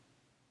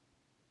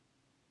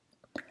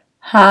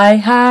Hi,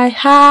 hi,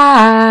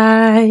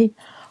 hi.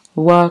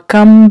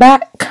 Welcome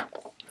back.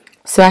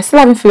 So I still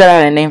haven't figured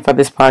out a name for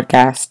this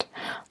podcast,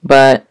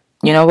 but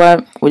you know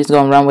what? We're just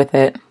gonna run with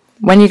it.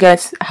 When you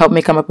guys help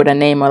me come up with a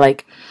name, or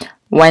like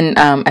when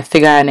I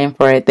figure out a name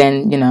for it,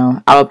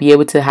 then I'll be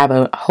able to have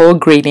a whole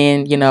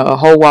greeting, a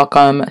whole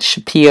welcome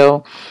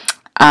spiel,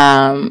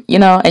 and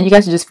you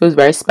guys just feels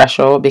very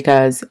special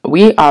because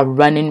we are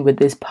running with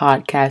this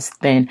podcast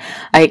thing.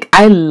 Like,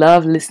 I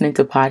love listening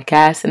to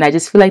podcasts, and I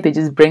just feel like they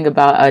just bring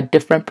about a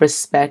different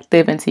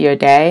perspective into your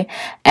day,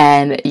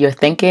 and you're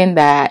thinking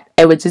that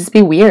it would just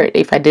be weird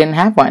if I didn't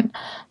have one.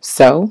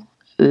 So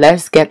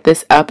let's get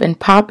this up and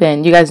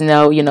popping. You guys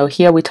know,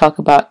 here we talk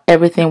about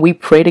everything. We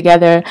pray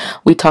together.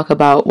 We talk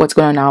about what's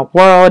going on in our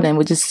world, and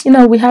we just,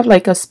 we have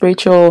like a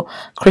spiritual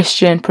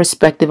Christian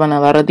perspective on a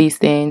lot of these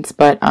things.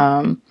 But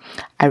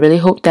I really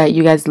hope that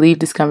you guys leave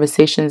these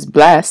conversations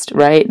blessed,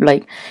 right?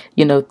 Like,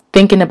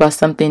 thinking about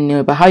something new,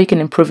 about how you can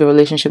improve your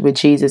relationship with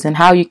Jesus and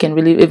how you can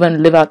really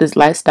even live out this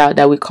lifestyle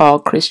that we call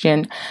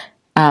Christian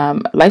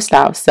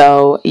lifestyle.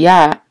 So,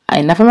 yeah,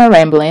 enough of my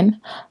rambling.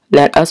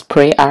 Let us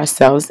pray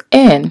ourselves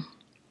in.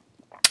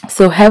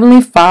 So,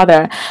 Heavenly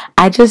Father,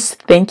 I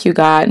just thank you,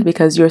 God,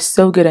 because you're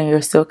so good and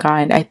you're so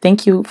kind. I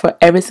thank you for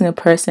every single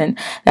person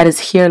that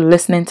is here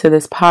listening to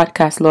this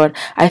podcast, Lord.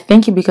 I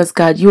thank you because,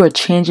 God, you are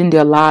changing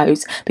their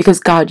lives. Because,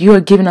 God, you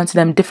are giving unto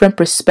them different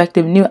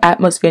perspective, new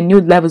atmosphere,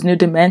 new levels, new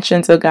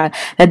dimensions, oh God,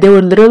 that they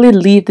will literally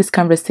leave this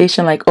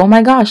conversation like, oh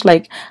my gosh,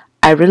 like,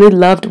 I really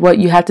loved what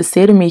you had to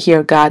say to me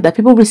here, God, that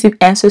people receive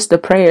answers to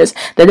prayers,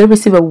 that they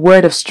receive a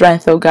word of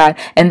strength, oh God,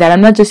 and that I'm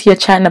not just here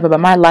chatting up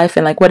about my life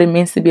and like what it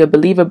means to be a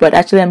believer, but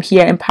actually I'm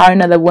here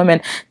empowering other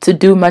women to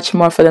do much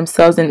more for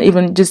themselves and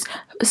even just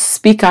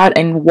speak out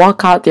and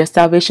walk out their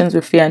salvations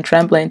with fear and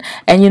trembling.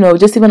 And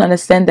just even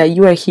understand that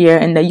you are here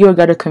and that you are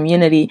God of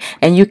community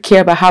and you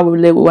care about how we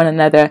live with one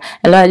another.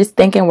 And Lord, I just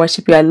thank and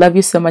worship you. I love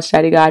you so much,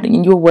 Daddy God,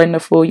 and you're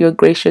wonderful, you're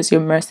gracious, you're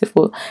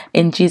merciful.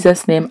 In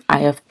Jesus' name I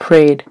have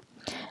prayed.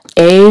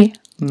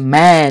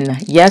 Amen.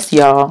 Yes,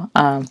 y'all.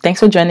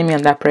 Thanks for joining me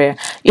on that prayer.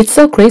 It's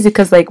so crazy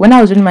because like when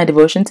I was doing my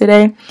devotion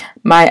today,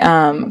 my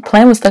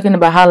plan was talking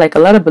about how like a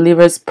lot of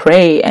believers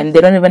pray and they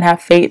don't even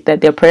have faith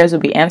that their prayers will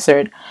be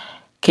answered.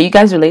 Can you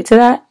guys relate to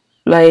that?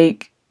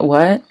 Like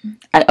what?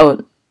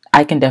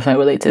 I can definitely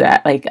relate to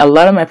that. Like a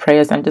lot of my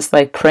prayers, I'm just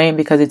like praying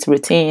because it's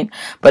routine,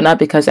 but not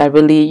because I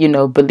really,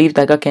 believe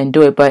that God can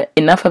do it. But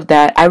enough of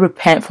that. I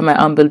repent for my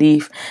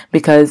unbelief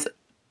because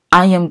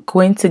I am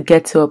going to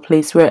get to a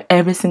place where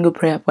every single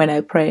prayer when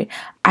I pray,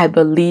 I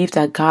believe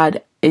that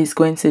God is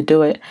going to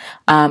do it.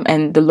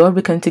 And the Lord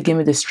will come to give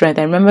me the strength.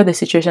 I remember the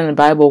situation in the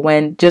Bible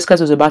when Jesus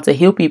was about to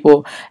heal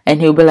people and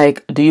he'll be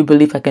like, do you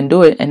believe I can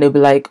do it? And they'll be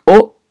like,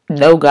 oh,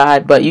 no,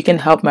 God, but you can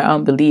help my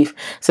unbelief.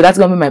 So that's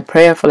going to be my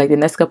prayer for like the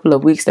next couple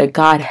of weeks, that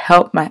God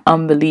help my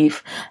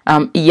unbelief.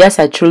 Yes,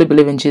 I truly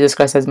believe in Jesus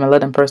Christ as my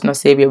Lord and personal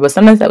Savior, but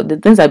sometimes the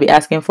things I'd be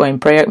asking for in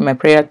prayer, in my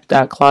prayer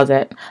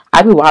closet,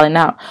 I'd be wilding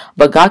out.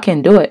 But God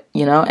can do it,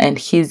 and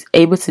He's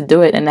able to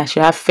do it, and I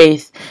should have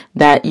faith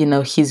that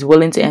He's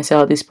willing to answer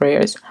all these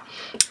prayers.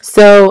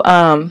 So,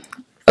 a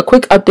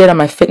quick update on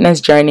my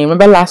fitness journey.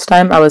 Remember last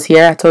time I was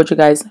here, I told you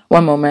guys,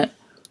 one moment.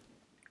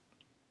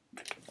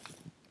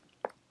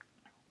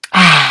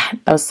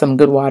 That was some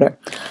good water.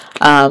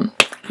 That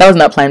was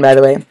not planned, by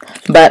the way.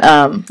 But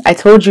I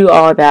told you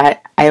all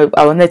that I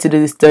wanted to do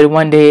this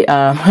 31 day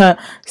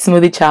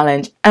smoothie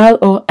challenge.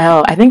 LOL.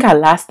 I think I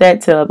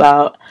lasted till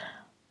about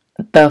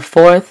the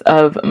 4th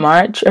of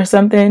March or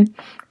something.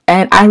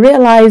 And I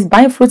realized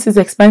buying fruits is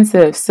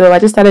expensive. So I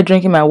just started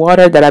drinking my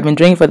water that I've been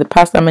drinking for the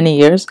past how many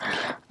years.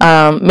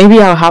 Maybe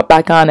I'll hop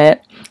back on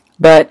it.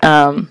 But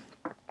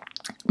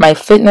my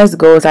fitness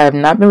goals, I have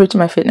not been reaching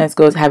my fitness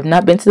goals. I have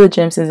not been to the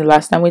gym since the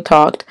last time we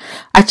talked.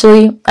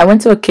 Actually, I went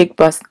to a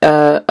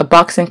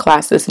boxing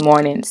class this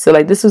morning. So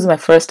like this was my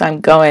first time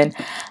going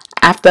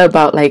after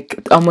about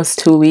like almost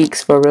 2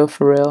 weeks for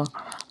real.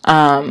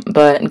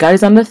 But God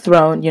is on the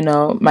throne,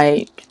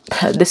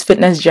 this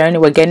fitness journey,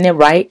 we're getting it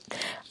right.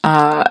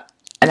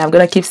 And I'm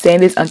going to keep saying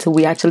this until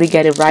we actually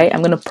get it right.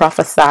 I'm going to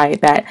prophesy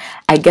that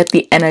I get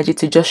the energy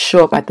to just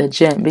show up at the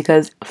gym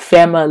because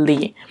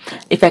family,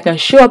 if I can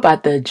show up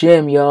at the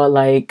gym, you're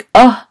like,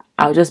 oh,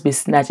 I'll just be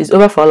snatched. It's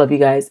over for all of you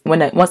guys.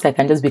 Once I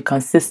can just be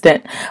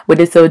consistent with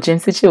this whole gym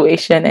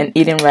situation and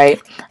eating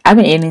right. I've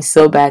been eating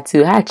so bad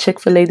too. I had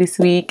Chick-fil-A this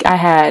week. I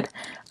had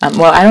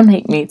I don't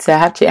hate meat, so I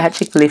had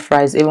Chick-fil-A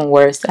fries, even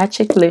worse. I had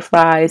Chick-fil-A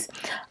fries.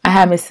 I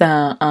had me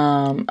some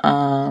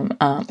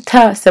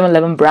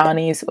 7-Eleven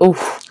brownies.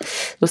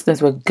 Oof, those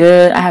things were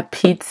good. I had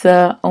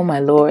pizza. Oh my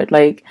Lord,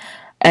 like,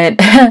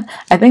 and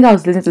I think I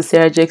was listening to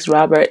Sarah Jakes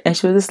Robert, and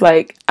she was just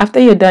like,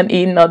 after you're done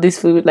eating all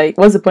this food, like,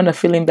 what's the point of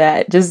feeling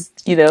bad? Just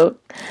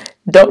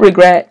don't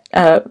regret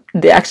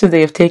the actions that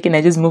you've taken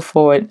and just move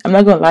forward. I'm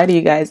not gonna lie to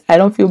you guys, I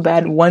don't feel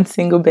bad one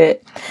single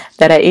bit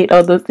that I ate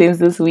all those things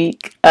this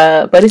week,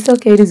 but it's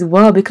okay as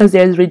well because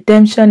there's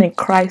redemption in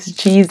Christ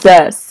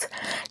Jesus.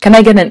 Can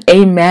I get an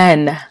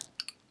amen?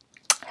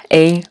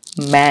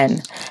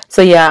 Amen. So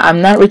So yeah,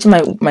 I'm not reaching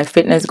my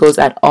fitness goals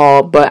at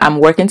all, but I'm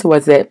working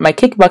towards it. My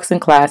kickboxing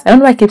class, I don't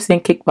know why I keep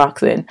saying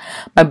kickboxing.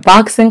 My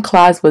boxing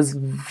class was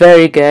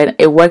very good.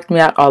 It worked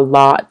me out a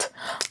lot.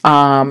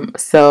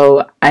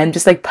 So I'm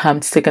just like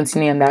pumped to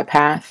continue on that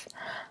path.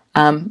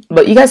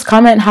 But you guys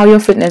comment how your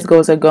fitness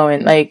goals are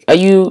going. Like, are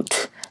you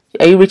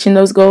reaching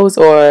those goals,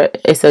 or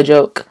it's a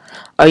joke?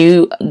 Are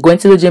you going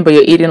to the gym but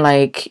you're eating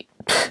like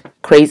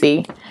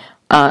crazy?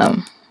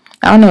 I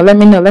don't know. Let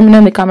me know. Let me know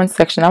in the comment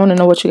section. I want to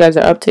know what you guys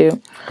are up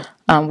to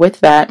with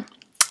that.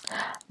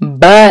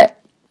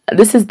 But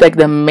this is like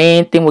the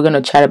main thing we're going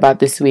to chat about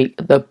this week.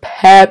 The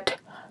PEP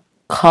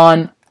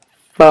conference.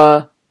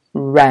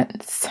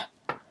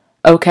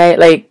 Okay?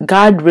 Like,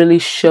 God really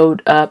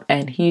showed up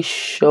and he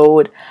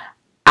showed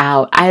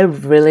out. I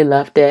really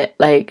loved it.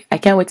 Like, I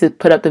can't wait to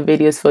put up the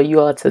videos for you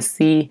all to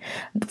see,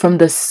 from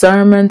the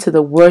sermon to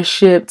the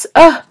worship.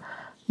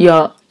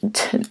 Y'all,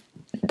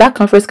 that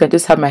conference can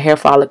just have my hair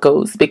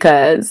follicles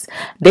because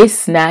they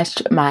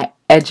snatched my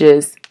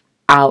edges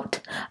out.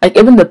 Like,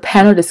 even the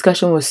panel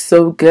discussion was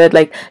so good.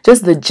 Like,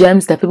 just the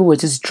gems that people were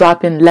just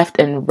dropping left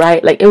and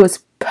right. Like, it was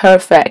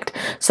perfect.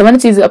 So I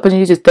wanted to use the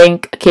opportunity to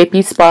thank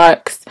KP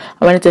Sparks.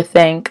 I wanted to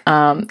thank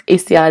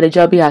ACI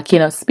Dejobi, our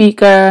keynote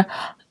speaker.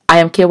 I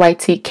am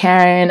KYT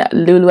Karen,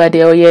 Lulu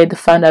Adeoye, the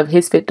founder of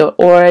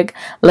hisfit.org.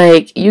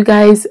 Like, you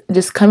guys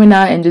just coming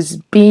out and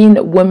just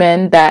being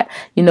women that,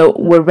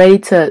 were ready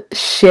to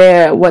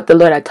share what the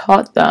Lord had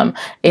taught them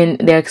in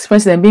their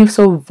experiences and being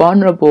so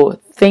vulnerable.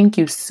 Thank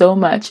you so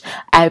much.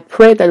 I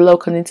pray that the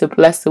Lord continue to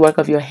bless the work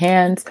of your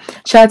hands.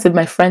 Shout out to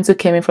my friends who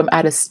came in from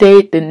out of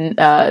state,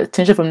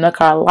 Tanisha from North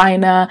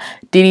Carolina,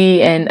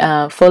 Didi and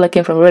Fola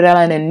came from Rhode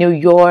Island and New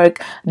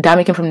York,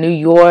 Dami came from New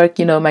York,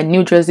 my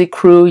New Jersey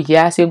crew.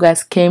 Yes, you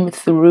guys came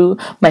through.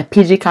 My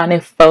PG County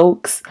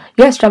folks.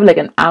 You guys traveled like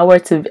an hour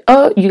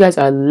you guys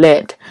are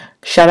lit.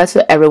 Shout out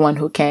to everyone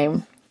who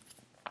came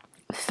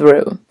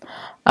through.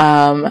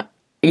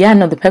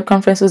 The PEP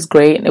conference was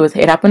great.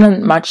 It happened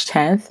on March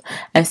 10th.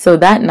 And so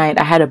that night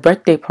I had a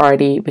birthday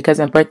party because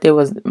my birthday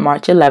was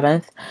March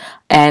 11th.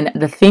 And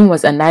the theme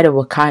was A Night of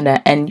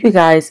Wakanda. And you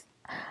guys,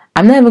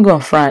 I'm not even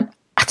going front.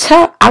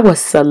 I was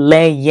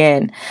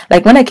slaying.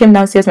 Like, when I came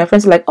downstairs, my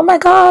friends were like, "Oh my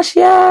gosh,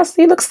 yes,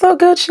 you look so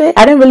good, Shay."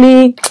 I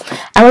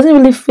wasn't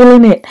really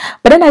feeling it.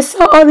 But then I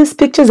saw all these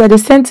pictures that they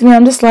sent to me.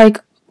 I'm just like,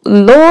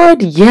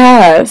 Lord,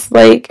 yes.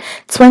 Like,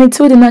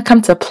 22 did not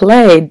come to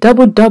play.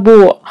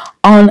 Double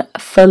on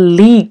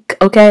Fleek.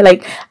 Okay,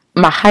 like,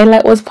 my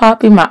highlight was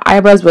popping, my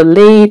eyebrows were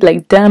laid,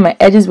 like, damn, my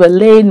edges were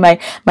laid, my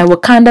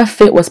Wakanda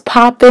fit was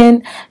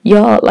popping.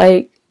 Y'all,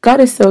 like, God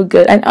is so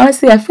good. And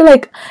honestly, I feel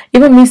like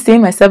even me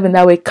seeing myself in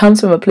that way comes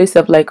from a place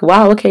of like,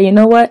 wow, okay, you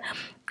know what?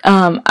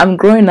 I'm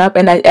growing up,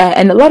 and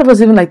and a lot of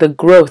us, even like the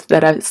growth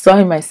that I saw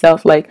in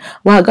myself, like,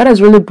 wow, God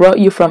has really brought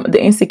you from the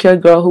insecure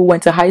girl who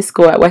went to high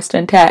school at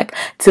Western Tech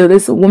to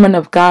this woman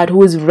of God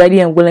who is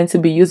ready and willing to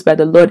be used by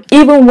the Lord,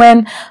 even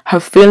when her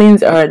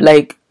feelings are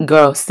like,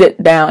 girl,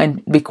 sit down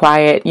and be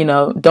quiet.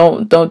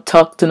 Don't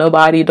talk to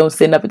nobody. Don't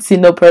say nothing. See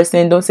no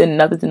person. Don't say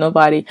nothing to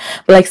nobody.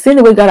 But like, seeing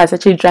the way God has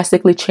actually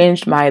drastically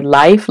changed my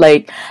life,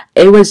 like,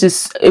 it was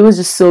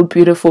just so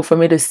beautiful for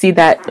me to see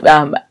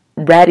that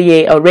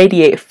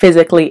radiate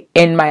physically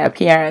in my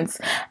appearance.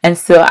 And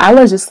so I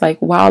was just like,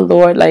 wow,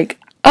 Lord, like,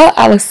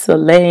 I was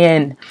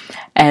slaying.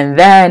 And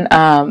then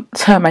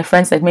my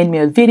friends like made me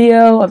a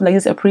video of like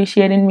just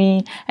appreciating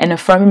me and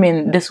affirming me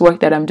in this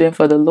work that I'm doing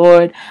for the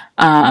Lord,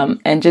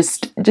 and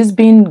just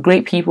being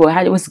great people.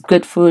 It was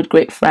good food,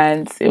 great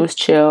friends. It was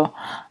chill.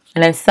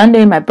 And then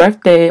Sunday, my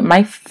birthday,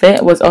 my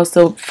fit was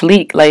also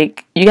fleek.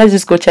 Like, you guys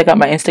just go check out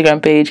my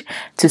Instagram page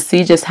to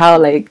see just how,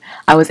 like,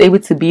 I was able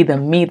to be the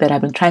me that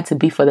I've been trying to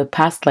be for the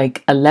past,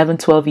 like, 11,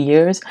 12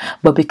 years.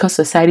 But because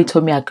society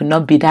told me I could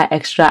not be that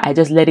extra, I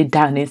just let it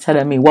down inside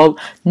of me. Well,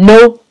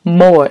 no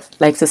more.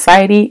 Like,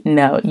 society,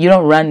 no, you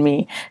don't run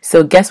me.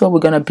 So guess what we're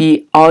going to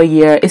be all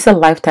year? It's a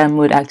lifetime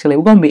mood, actually.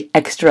 We're going to be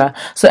extra.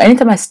 So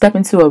anytime I step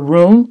into a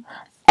room,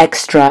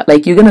 extra,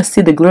 like, you're gonna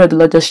see the glory of the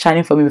Lord just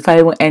shining for me before I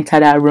even enter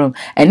that room.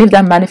 And if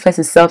that manifests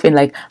itself in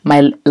like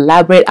my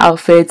elaborate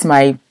outfits,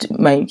 my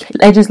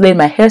edges laid,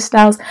 my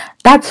hairstyles,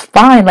 that's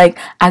fine. Like,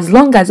 as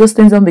long as those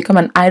things don't become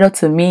an idol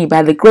to me,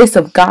 by the grace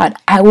of God,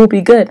 I will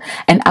be good,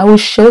 and I will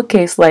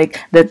showcase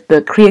like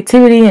the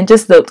creativity and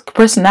just the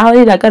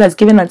personality that God has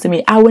given unto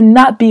me. I will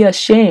not be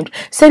ashamed.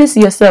 Say this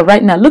to yourself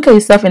right now. Look at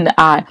yourself in the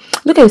eye.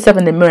 Look at yourself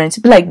in the mirror and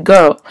be like,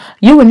 girl,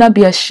 you will not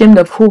be ashamed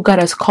of who God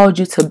has called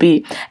you to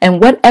be.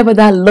 And whatever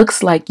that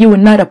looks like, you will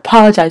not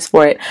apologize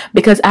for it,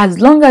 because as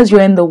long as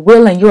you're in the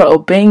will and you're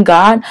obeying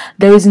God,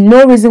 there is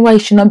no reason why you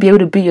should not be able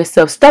to be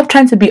yourself. Stop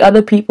trying to be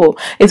other people.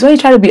 It's when you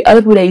try to be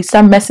other people that you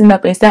start messing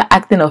up and start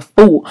acting a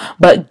fool.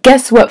 But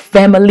guess what,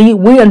 family?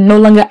 We are no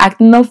longer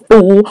acting a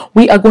fool.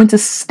 We are going to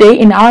stay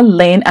in our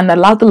lane and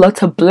allow the Lord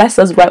to bless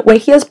us right where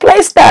He has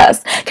placed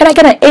us. Can I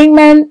get an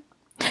amen?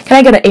 Can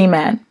I get an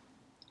amen?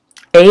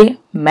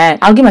 Amen.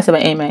 I'll give myself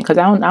an amen, because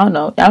I don't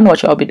know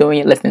what y'all be doing.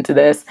 You're listening to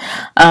this,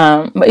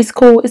 but it's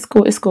cool.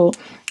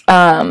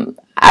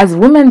 as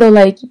women though,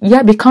 like,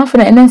 yeah, be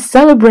confident and then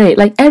celebrate.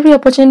 Like, every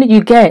opportunity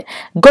you get,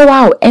 go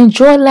out,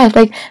 enjoy life.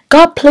 Like,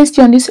 God placed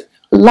you on this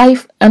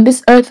life on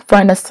this earth for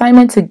an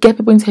assignment to get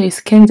people into his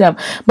kingdom.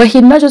 But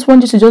he not just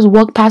want you to just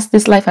walk past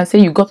this life and say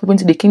you got people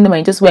into the kingdom and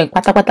you just went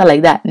pata pata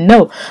like that.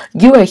 No,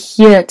 you are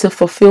here to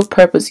fulfill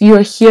purpose. You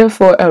are here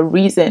for a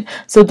reason.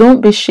 So don't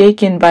be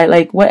shaken by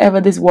like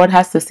whatever this world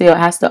has to say or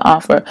has to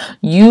offer.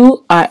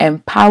 You are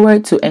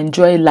empowered to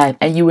enjoy life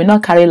and you will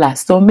not carry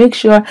last. So make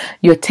sure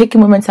you're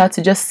taking moments out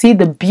to just see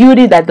the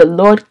beauty that the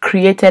Lord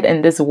created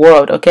in this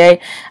world. Okay.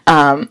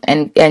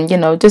 And you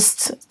know,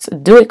 just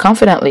do it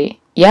confidently.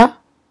 Yeah.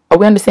 Are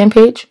we on the same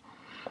page?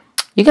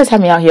 You guys have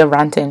me out here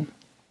ranting.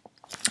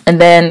 And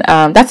then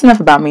that's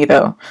enough about me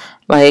though.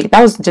 Like,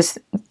 that was just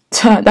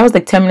that was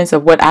like 10 minutes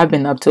of what I've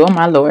been up to. Oh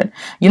my Lord.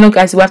 You know,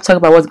 guys, we have to talk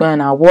about what's going on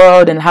in our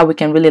world and how we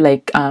can really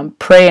like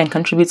pray and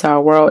contribute to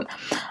our world.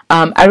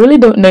 I really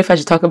don't know if I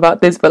should talk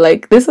about this, but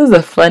like, this is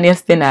the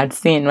funniest thing I'd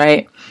seen,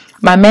 right?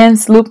 My man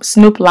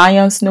Snoop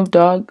Lion, Snoop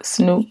Dogg,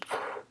 Snoop,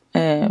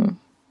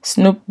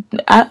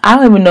 I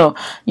don't even know.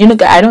 You know,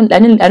 I don't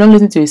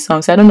listen to his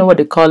songs, so I don't know what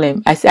they call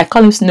him. I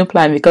call him Snoop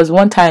Lion because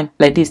one time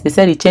like this, they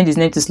said he changed his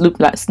name to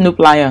Snoop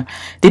Lion.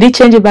 Did he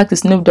change it back to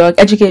Snoop Dogg?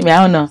 Educate me,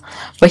 I don't know.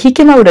 But he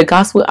came out with a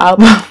gospel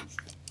album.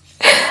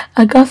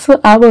 A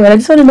gospel album, and I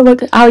just want to know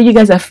how you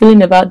guys are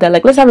feeling about that.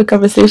 Like, let's have a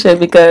conversation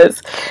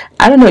because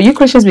I don't know, you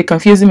Christians be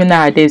confusing me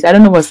nowadays. I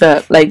don't know what's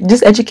up. Like,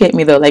 just educate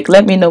me though. Like,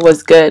 let me know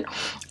what's good.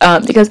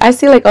 Because I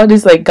see like all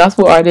these like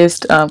gospel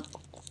artists,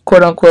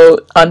 quote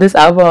unquote, on this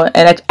album,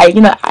 and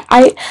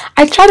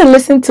I try to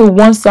listen to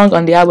one song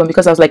on the album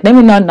because I was like, let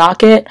me not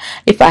knock it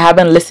if I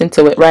haven't listened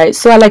to it, right?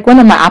 So I like went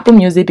on my Apple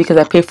Music because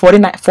I pay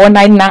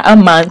 $4.99 a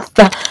month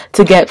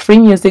to get free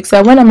music. So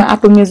I went on my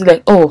Apple Music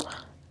like, oh,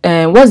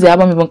 and what's the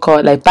album even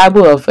called? Like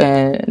Bible of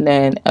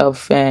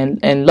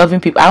and Loving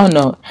People. I don't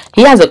know.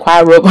 He has a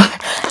choir robe.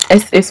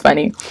 it's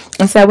funny.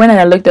 And so I went and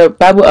I looked up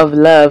Bible of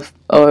Love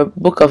or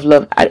Book of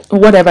Love,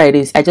 whatever it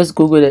is. I just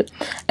googled it,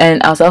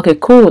 and I was like, okay,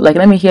 cool. Like,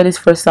 let me hear this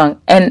first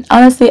song. And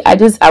honestly, I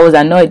was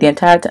annoyed the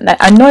entire time. Like,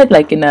 annoyed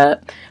like in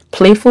a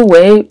playful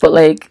way, but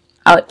like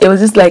it was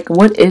just like,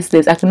 what is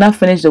this? I could not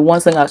finish the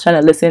one song I was trying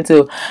to listen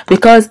to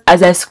because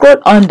as I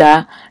scrolled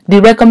under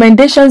the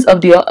recommendations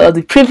of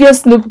the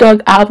previous Snoop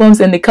Dogg albums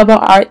and the cover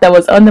art that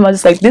was on them, I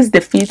was just like, this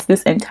defeats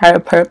this entire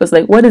purpose.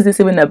 Like, what is this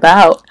even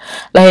about?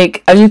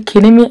 Like, are you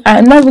kidding me?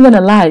 I'm not even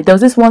gonna lie. There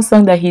was this one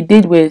song that he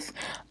did with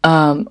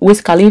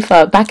Wiz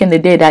Khalifa back in the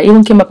day that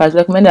even came up as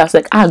recommended. I was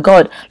like,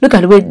 God, look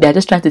at the way they're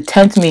just trying to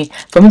tempt me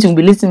for me to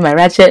be listening to my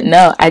ratchet.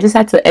 No, I just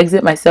had to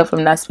exit myself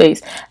from that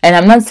space. And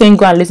I'm not saying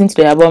go and listen to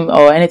the album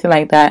or anything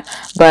like that,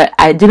 but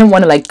I didn't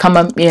want to like come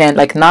up here and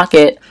like knock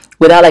it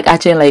without like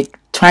actually like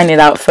trying it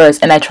out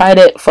first. And I tried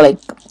it for like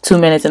 2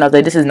 minutes and I was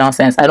like, this is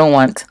nonsense. I don't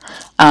want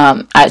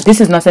this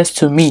is nonsense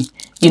to me.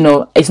 You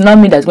know, it's not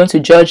me that's going to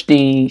judge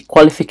the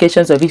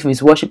qualifications of if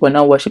it's worship or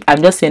not worship.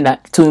 I'm just saying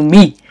that to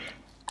me,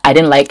 I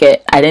didn't like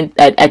it. I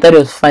thought it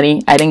was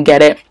funny. I didn't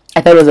get it.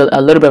 I thought it was a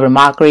little bit of a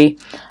mockery.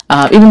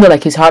 Even though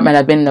like his heart might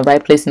have been in the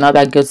right place and all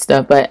that good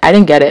stuff, but I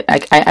didn't get it. I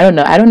don't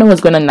know. I don't know what's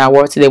going on in our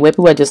world today where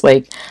people are just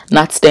like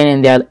not staying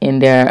in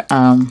their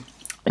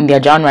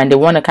genre and they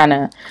want to kind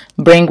of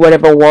bring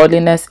whatever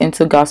worldliness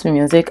into gospel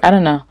music. I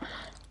don't know.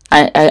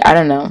 I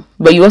don't know.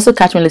 But you also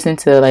catch me listening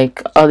to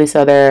like all these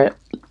other,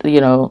 you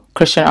know,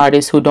 Christian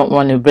artists who don't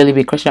want to really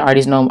be Christian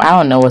artists. No, I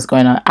don't know what's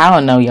going on. I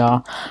don't know,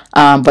 y'all.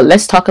 But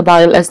let's talk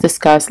about it. Let's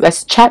discuss.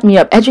 Let's chat me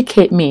up.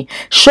 Educate me.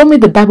 Show me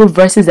the Bible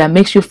verses that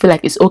makes you feel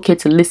like it's okay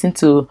to listen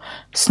to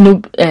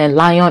Snoop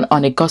Lion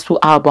on a gospel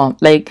album.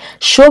 Like,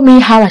 show me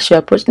how I should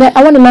approach. Like,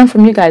 I want to learn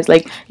from you guys.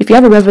 Like, if you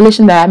have a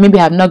revelation that I maybe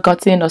have not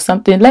gotten or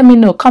something, let me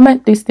know.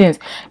 Comment these things.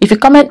 If you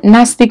comment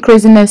nasty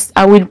craziness,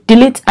 I will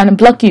delete and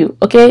block you.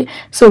 Okay?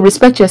 So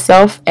respect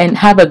yourself and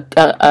have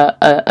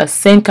a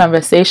sane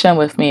conversation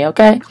with me.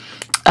 Okay?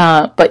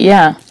 But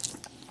yeah,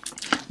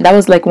 that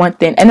was like one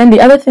thing. And then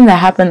the other thing that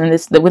happened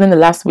within the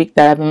last week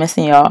that I've been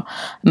missing, y'all,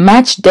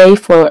 match day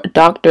for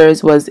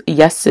doctors was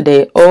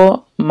yesterday.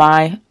 Oh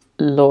my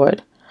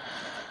Lord.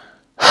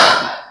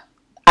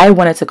 I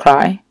wanted to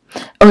cry.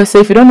 Okay, so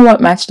if you don't know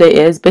what match day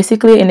is,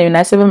 basically in the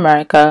United States of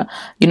America,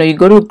 you know, you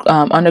go to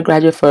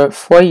undergraduate for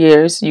 4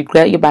 years, you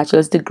get your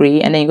bachelor's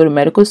degree, and then you go to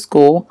medical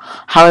school.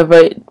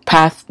 However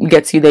path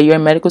gets you there, you're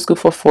in medical school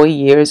for 4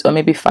 years, or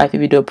maybe 5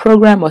 if you do a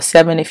program, or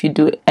 7 if you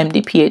do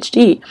MD,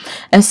 PhD.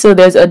 And so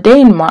there's a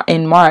day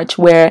in March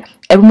where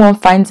everyone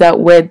finds out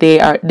where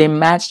they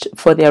matched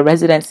for their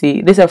residency.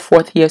 These are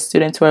 4th year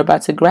students who are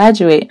about to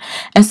graduate.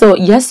 And so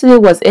yesterday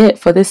was it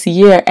for this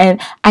year.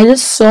 And I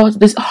just saw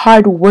this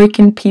hard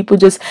working people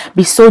just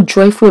be so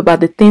joyful about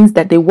the things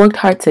that they worked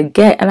hard to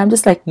get. And I'm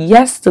just like,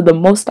 yes to the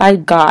Most High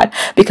God.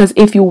 Because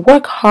if you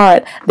work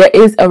hard, there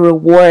is a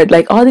reward.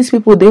 Like all these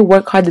people, they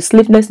work hard, the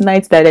sleepless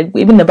nights that they're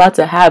even about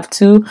to have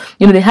too.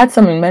 You know, they had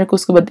some in medical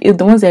school, but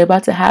the ones they're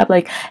about to have,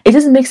 like, it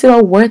just makes it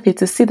all worth it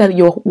to see that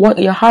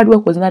your hard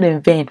work was not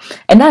in vain.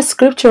 And that's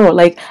scriptural.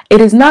 Like,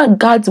 it is not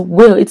God's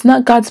will. It's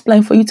not God's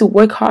plan for you to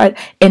work hard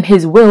in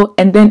his will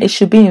and then it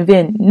should be in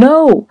vain.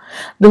 No.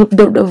 The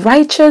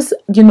righteous,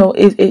 they're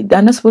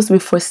not supposed to be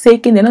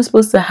forsaken. They're not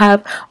supposed to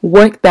have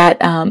work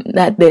that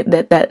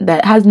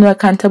has no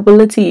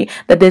accountability,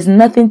 that there's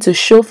nothing to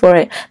show for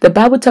it. The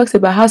Bible talks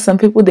about how some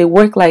people, they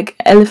work like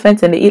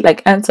elephants and they eat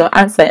like ants or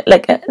ants.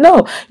 Like,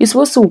 no, you're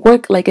supposed to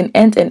work like an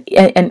ant and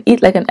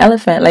eat like an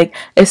elephant. Like,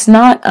 it's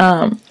not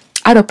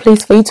out of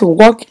place for you to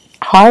work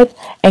hard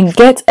and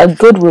get a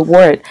good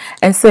reward.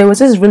 And so it was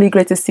just really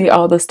great to see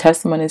all those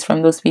testimonies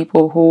from those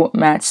people who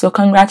matched. So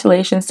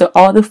congratulations to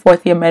all the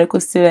fourth year medical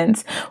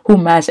students who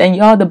matched. And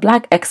y'all, the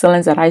Black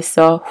excellence that I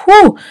saw,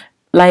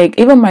 like,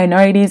 even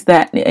minorities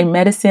that in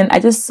medicine, I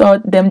just saw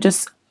them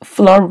just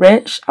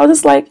flourish. I was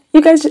just like,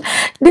 you guys,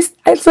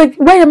 it's like,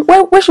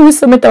 where should we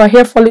submit our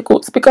hair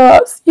follicles?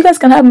 Because you guys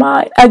can have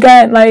mine.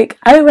 Again, like,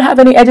 I don't even have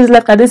any edges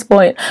left at this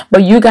point,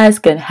 but you guys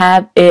can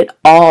have it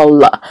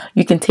all.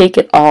 You can take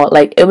it all.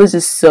 Like, it was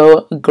just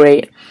so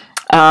great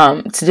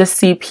to just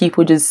see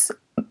people just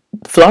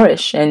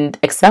flourish and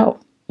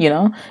excel,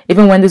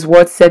 even when this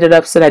world set it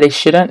up so that they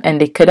shouldn't and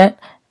they couldn't.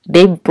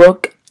 They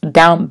broke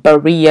down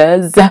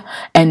barriers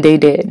and they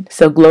did.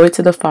 So glory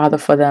to the Father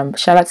for them.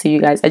 Shout out to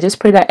you guys. I just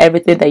pray that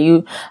everything that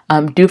you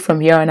do from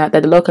here on out,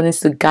 that the Lord continues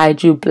to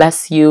guide you,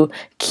 bless you,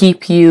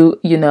 keep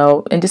you,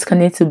 and just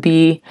continue to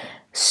be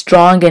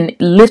strong and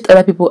lift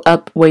other people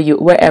up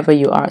wherever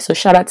you are. So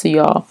shout out to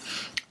y'all.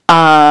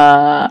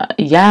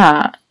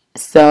 Yeah.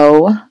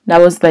 So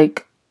that was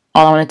like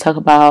all I want to talk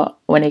about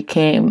when it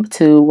came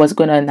to what's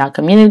going on in our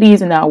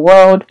communities, in our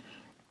world,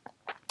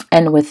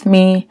 and with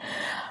me.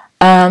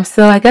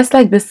 So I guess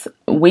like this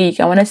week,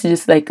 I wanted to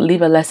just like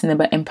leave a lesson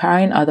about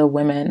empowering other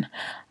women.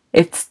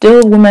 It's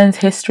still Women's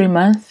History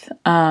Month.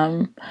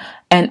 And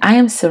I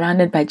am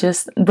surrounded by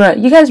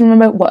you guys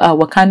remember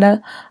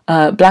Wakanda,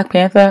 Black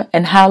Panther,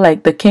 and how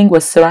like the king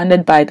was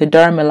surrounded by the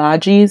Dora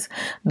Milagis,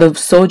 the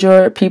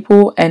soldier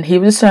people, and he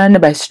was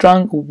surrounded by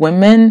strong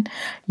women.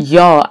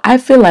 Y'all, I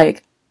feel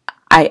like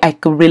I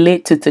could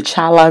relate to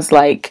T'Challa's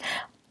like,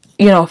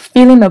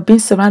 feeling of being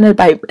surrounded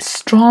by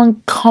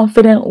strong,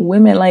 confident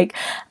women. Like,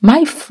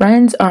 my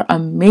friends are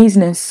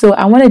amazing. And so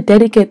I want to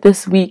dedicate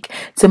this week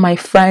to my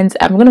friends.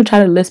 I'm going to try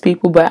to list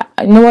people, but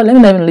you know what? Let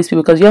me not even list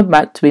people because you're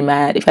about to be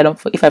mad if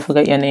I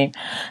forget your name.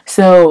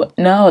 So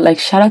no, like,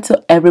 shout out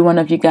to every one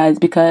of you guys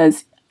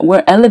because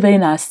we're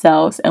elevating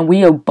ourselves and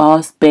we are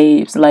boss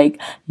babes.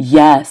 Like,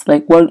 yes,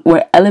 like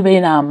we're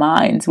elevating our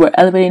minds. We're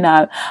elevating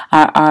our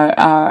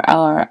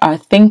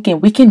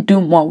thinking. We can do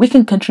more. We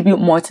can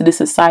contribute more to the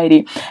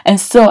society. And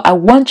so I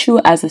want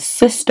you as a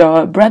sister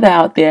or brother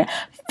out there,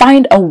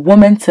 find a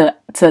woman to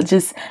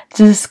just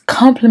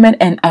compliment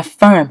and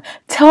affirm.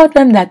 Tell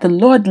them that the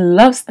Lord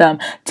loves them.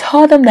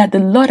 Tell them that the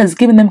Lord has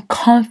given them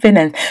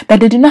confidence,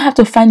 that they do not have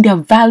to find their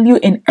value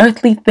in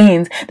earthly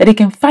things, that they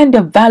can find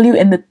their value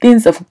in the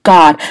things of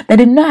God, that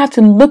they do not have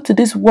to look to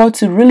this world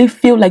to really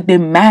feel like they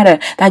matter,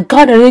 that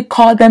God already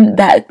told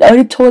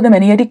them,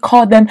 and he already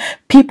called them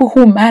people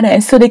who matter,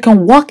 and so they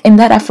can walk in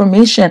that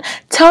affirmation.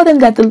 Tell them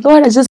that the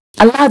Lord has just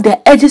allowed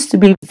their edges to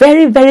be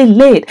very, very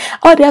laid.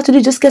 All they have to do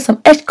is just get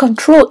some edge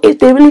control if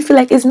they really feel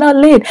like it's not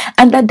laid,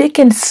 and that they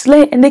can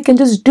slay and they can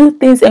just do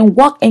things and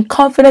walk in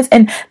confidence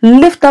and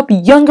lift up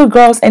younger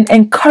girls and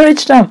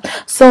encourage them.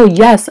 So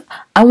yes,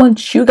 I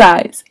want you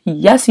guys,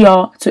 yes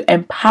y'all, to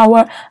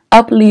empower,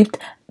 uplift,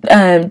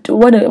 and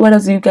what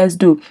else do you guys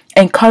do?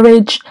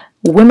 Encourage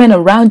women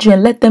around you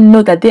and let them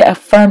know that they are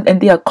affirmed and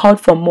they are called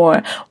for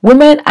more.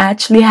 Women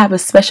actually have a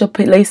special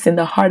place in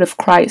the heart of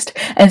Christ.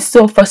 And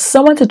so for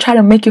someone to try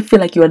to make you feel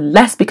like you're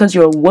less because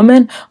you're a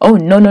woman, oh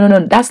no,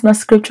 that's not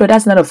scripture,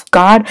 that's not of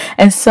God.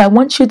 And so I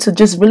want you to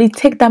just really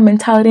take that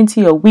mentality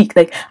into your week.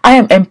 Like, I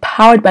am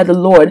empowered by the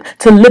Lord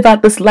to live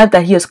out this life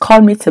that he has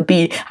called me to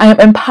be. I am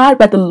empowered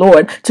by the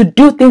Lord to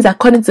do things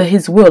according to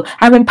his will.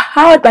 I'm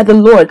empowered by the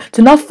Lord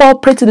to not fall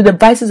prey to the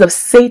devices of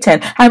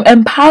Satan. I'm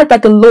empowered by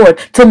the Lord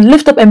to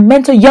lift up and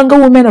mentor younger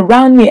women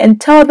around me and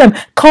call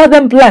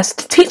them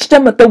blessed, teach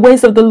them the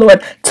ways of the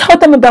Lord, tell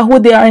them about who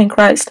they are in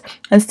Christ.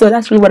 And so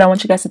that's really what I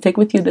want you guys to take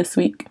with you this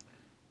week.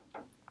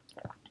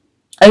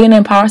 Are you going to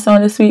empower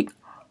someone this week?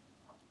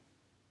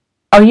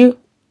 Are you?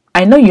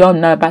 I know you're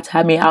not about to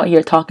have me out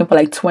here talking for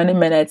like 20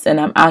 minutes and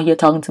I'm out here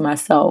talking to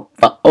myself.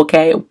 But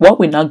okay, what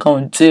we're not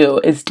going to do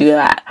is do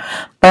that.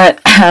 But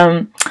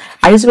I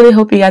just really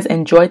hope you guys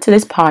enjoyed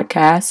today's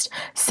podcast.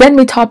 Send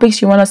me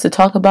topics you want us to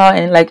talk about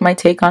and like my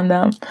take on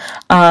them.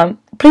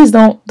 Please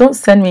don't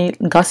send me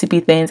gossipy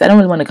things. I don't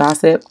really want to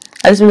gossip.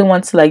 I just really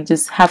want to like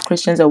just have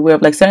Christians aware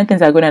of like certain things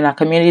that are going on in our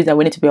communities that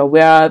we need to be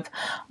aware of.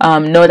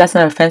 No, that's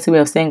not an offensive way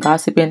of saying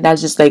gossiping.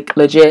 That's just like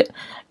legit,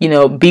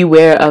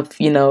 beware of,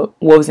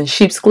 wolves in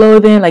sheep's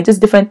clothing, like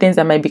just different things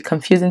that might be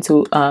confusing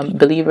to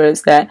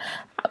believers that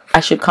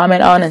I should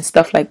comment on and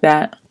stuff like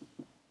that.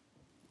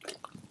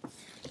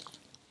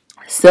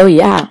 So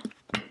yeah,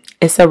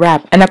 it's a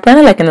wrap. And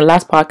apparently like in the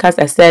last podcast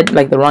I said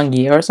like the wrong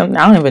year or something.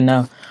 I don't even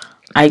know.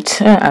 I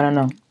don't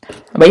know.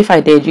 But if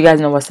I did, you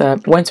guys know what's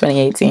up. We're in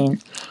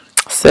 2018.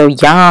 So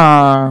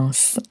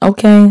yes.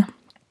 Okay.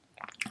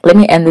 Let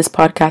me end this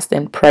podcast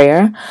in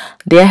prayer.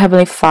 Dear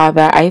Heavenly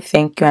Father, I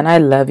thank you and I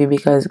love you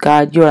because,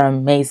 God, you are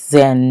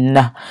amazing.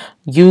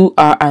 You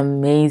are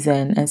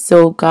amazing. And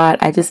so, God,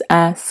 I just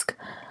ask,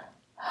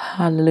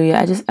 hallelujah,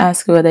 I just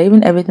ask, God, that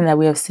even everything that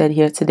we have said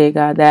here today,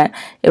 God, that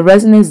it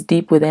resonates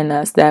deep within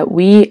us, that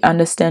we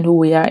understand who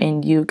we are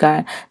in you,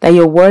 God, that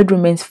your word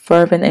remains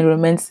fervent and it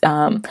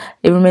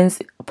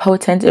remains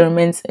potent, it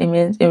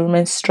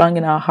remains strong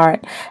in our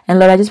heart. And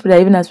Lord, I just pray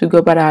that even as we go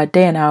about our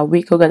day and our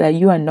week, oh God, that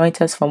you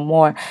anoint us for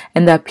more,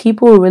 and that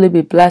people will really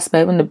be blessed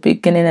by even the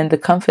beginning and the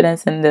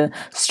confidence and the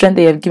strength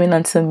that you have given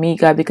unto me,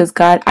 God, because,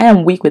 God, I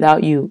am weak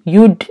without you.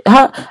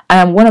 I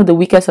am one of the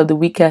weakest of the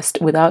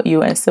weakest without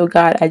you. And so,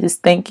 God, I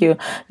just thank you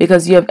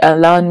because you have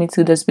allowed me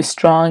to just be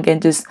strong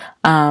and just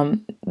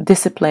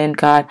disciplined,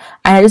 God.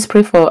 And I just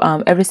pray for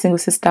every single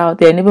sister out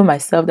there, and even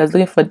myself, that's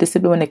looking for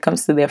discipline when it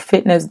comes to their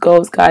fitness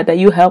goals, God, that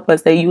you help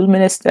us, that you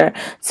minister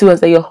to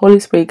us, that your Holy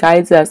Spirit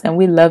guides us. And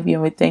we love you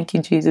and we thank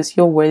you, Jesus.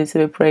 Your word is to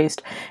be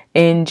praised.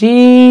 In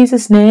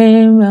Jesus'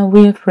 name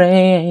we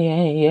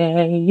prayed.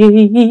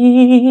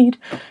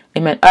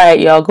 Amen. All right,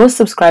 y'all, go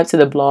subscribe to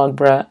the blog,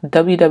 bruh.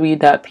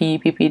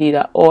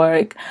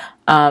 www.peppd.org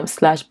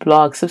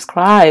 /blog.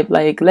 Subscribe.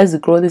 Like, let's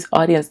grow this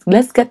audience.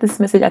 Let's get this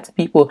message out to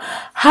people.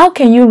 How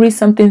can you read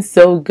something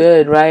so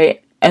good,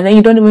 right? And then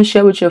you don't even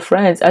share with your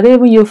friends. Are they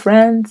even your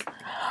friends?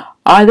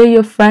 Are they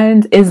your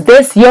friends? Is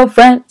this your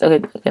friend?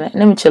 Okay, let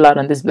me chill out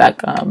on this Black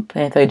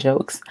Panther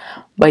jokes.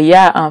 But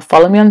yeah,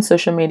 follow me on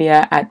social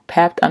media at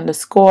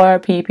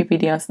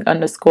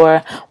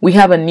peppd_peppd_. We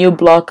have a new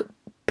blog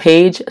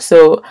page,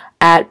 so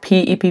at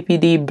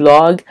peppd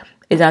blog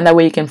is another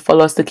way you can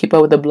follow us to keep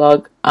up with the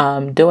blog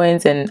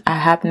doings and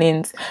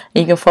happenings.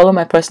 And you can follow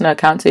my personal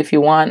account if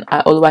you want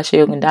at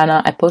Oluwase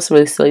Ogundana. I post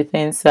really silly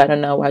things, so I don't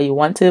know why you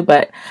want to,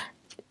 but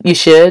you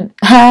should.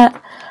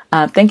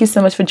 Thank you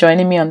so much for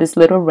joining me on this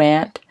little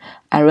rant.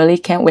 I really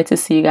can't wait to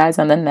see you guys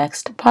on the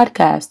next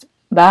podcast.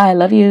 Bye.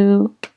 Love you.